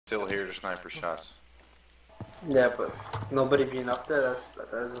still hear the sniper shots. Yeah, but nobody being up there, that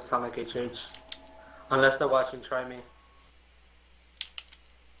doesn't sound like a change. Unless they're watching Try Me.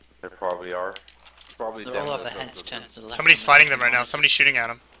 They probably are. It's probably They're them all over that's up heads the- turned to the left. Somebody's fighting them right now. Somebody's shooting at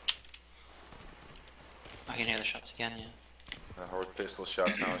them. I can hear the shots again, yeah. I heard pistol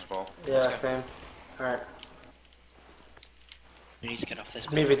shots now as well. Yeah, same. Alright. We need to get off this.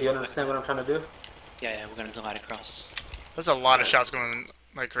 Maybe do you understand what I'm trying to do? Yeah, we're gonna glide across. There's a lot of shots going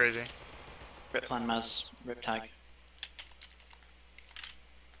like crazy. Rip landmass, rip tag.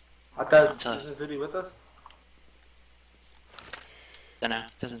 Ataz, isn't Zudi with us? Dunno,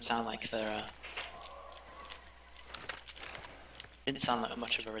 doesn't sound like they're didn't sound like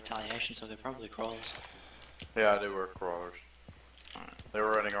much of a retaliation, so they're probably crawls. Yeah, they were crawlers. They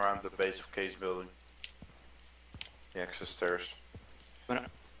were running around the base of Case building. The access stairs. Wanna-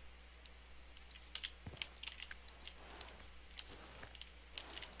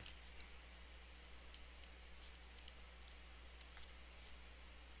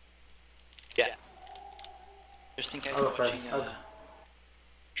 Yeah. Just in case Oh, you're first, watching okay.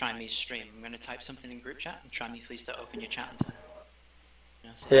 Try Me stream, I'm gonna type something in group chat and try me please to open your chat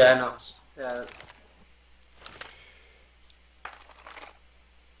and Yeah, I know. Yeah.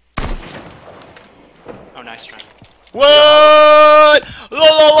 Oh, nice try. What? La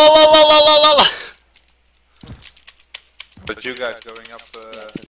la la la la la la la. But you guys going up Yeah,